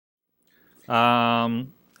By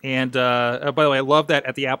the way, I love that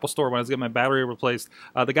at the Apple Store when I was getting my battery replaced,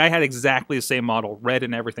 the guy had exactly the same model, red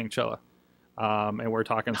and everything, Chilla. And we're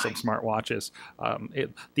talking some smart watches.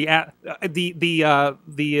 The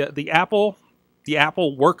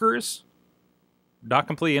Apple workers not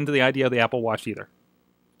completely into the idea of the Apple Watch either.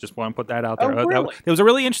 Just want to put that out there. Oh, really? It was a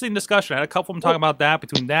really interesting discussion. I had a couple of them talking about that,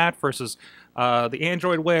 between that versus the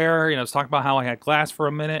Android Wear. You know, I was talking about how I had glass for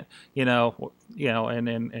a minute. And I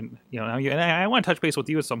want to touch base with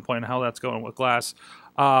you at some point on how that's going with glass.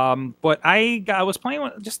 But I was playing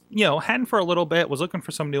with just, heading for a little bit, was looking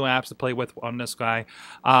for some new apps to play with on this guy.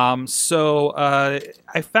 So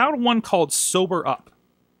I found one called SoberUp.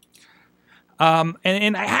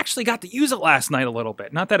 And I actually got to use it last night a little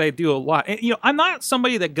bit. Not that I do a lot. And, I'm not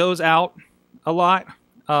somebody that goes out a lot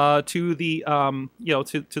to the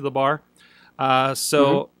to the bar. My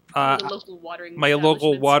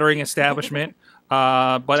local watering establishment.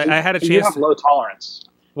 But I had a chance. You have low tolerance.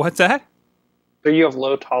 What's that? So you have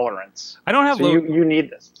low tolerance. I don't have low. You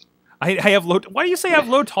need this. I have low. Why do you say I have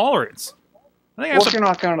low tolerance? If you're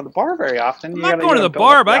not going to the bar very often, I'm not going to the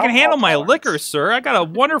bar, but I can handle my liquor, sir. I got a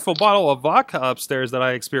wonderful bottle of vodka upstairs that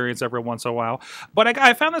I experience every once in a while. But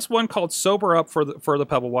I found this one called SoberUp for the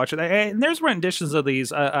Pebble Watch, and there's renditions of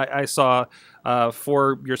these I saw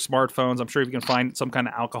for your smartphones. I'm sure you can find some kind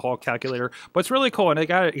of alcohol calculator, but it's really cool. And they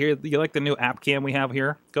got it here. You like the new app cam we have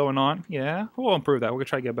here going on? Yeah, we'll improve that. We're gonna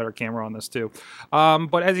try to get a better camera on this too.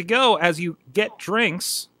 But as you get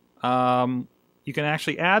drinks, you can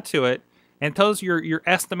actually add to it. And tells your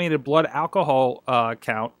estimated blood alcohol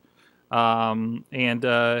count, and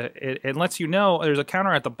it lets you know. There's a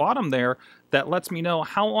counter at the bottom there that lets me know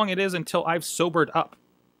how long it is until I've sobered up.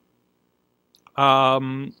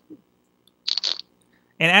 And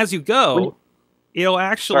as you go, it'll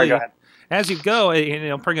actually. Sorry, go ahead. As you go, and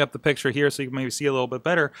I'll bring up the picture here so you can maybe see a little bit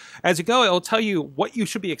better. As you go, it'll tell you what you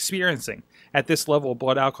should be experiencing at this level of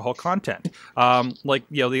blood alcohol content.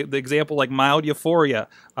 The example, like mild euphoria,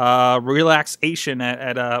 relaxation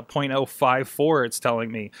at 0.054, it's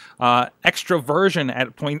telling me. Extroversion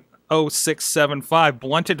at 0.0675,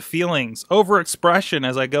 blunted feelings, overexpression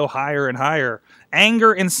as I go higher and higher,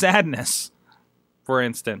 anger and sadness, for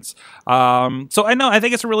instance. So I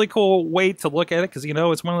think it's a really cool way to look at it, because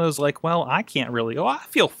it's one of those like, well, I can't really. I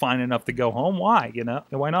feel fine enough to go home. Why?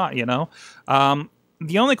 Why not?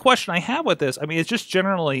 The only question I have with this, it's just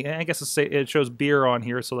generally, I guess it shows beer on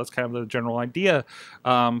here, so that's kind of the general idea.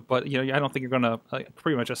 But I don't think you're going to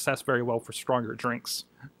pretty much assess very well for stronger drinks.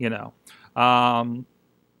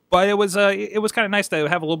 But it was kind of nice to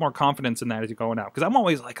have a little more confidence in that as you're going out. Because I'm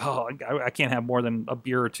always like, I can't have more than a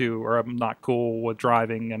beer or two, or I'm not cool with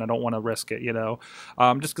driving, and I don't want to risk it,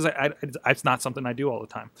 just because it's not something I do all the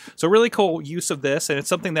time. So really cool use of this, and it's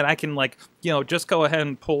something that I can, just go ahead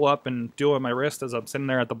and pull up and do on my wrist as I'm sitting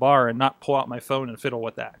there at the bar, and not pull out my phone and fiddle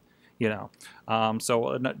with that.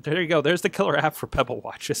 So there you go. There's the killer app for Pebble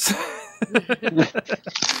watches.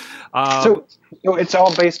 So it's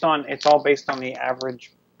all based on the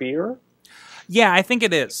average beer? Yeah, I think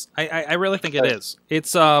it is. I really think it is.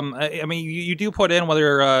 It's you do put in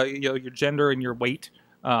whether your gender and your weight,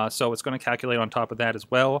 so it's going to calculate on top of that as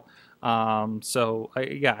well. It's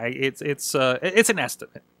an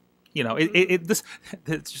estimate. It's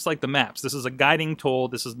just like the maps. This is a guiding tool.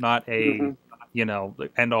 This is not a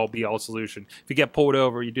end all be all solution. If you get pulled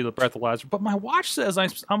over, you do the breathalyzer. But my watch says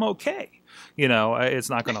I'm okay. It's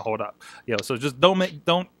not going to hold up. So just don't.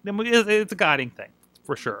 It's a guiding thing.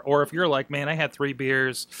 For sure. Or if you're like, man, I had 3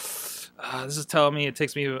 beers. This is telling me it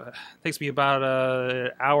takes me about an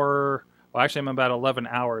hour. Well, actually, I'm about 11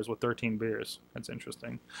 hours with 13 beers. That's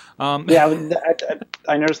interesting. Yeah,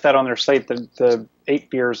 I noticed that on their site. The 8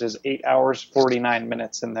 beers is 8 hours 49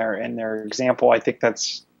 minutes in their example. I think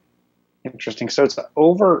that's interesting. So it's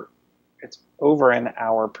over an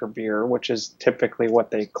hour per beer, which is typically what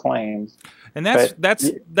they claim. And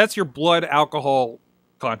that's your blood alcohol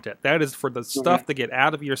content. That is for the stuff to get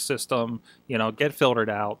out of your system, get filtered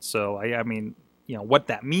out. So what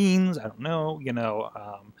that means, I don't know,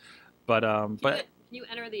 but can you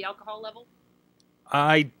enter the alcohol level?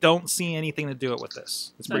 I don't see anything to do it with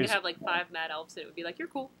this. So I could have like 5 Mad Elves and it would be like, you're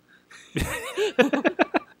cool. I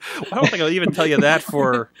don't think I'll even tell you that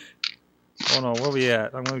for, oh no, where are we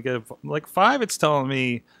at? I'm going to get like 5. It's telling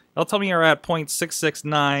me, it'll tell me you're at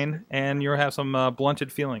 0.669 and you have some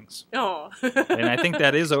blunted feelings. Oh. And I think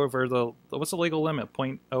that is over what's the legal limit?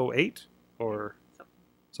 0.08 or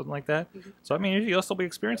something like that? Mm-hmm. So, you'll still be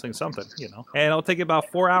experiencing something, And it'll take you about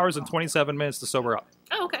 4 hours and 27 minutes to sober up.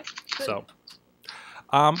 Oh, okay. Good. So,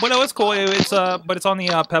 but no, it's cool. But it's on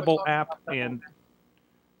the Pebble app, and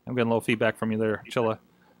I'm getting a little feedback from you there, Chilla.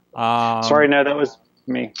 Sorry, no, that was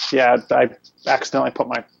me. Yeah, I accidentally put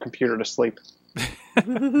my computer to sleep. So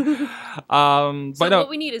but no, what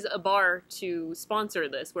we need is a bar to sponsor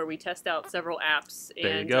this, where we test out several apps, There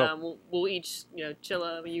you and go. we'll each,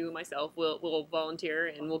 Chilla, you, myself, we'll volunteer,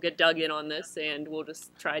 and we'll get dug in on this, and we'll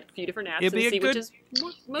just try a few different apps It'd be and a see good- which is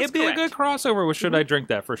most it'd be correct. a good crossover with Should I Drink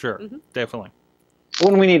That for sure. Mhm. Definitely.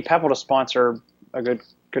 When we need Pebble to sponsor a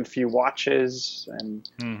good few watches, and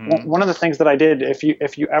Mhm. one of the things that I did, if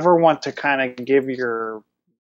you ever want to kind of give your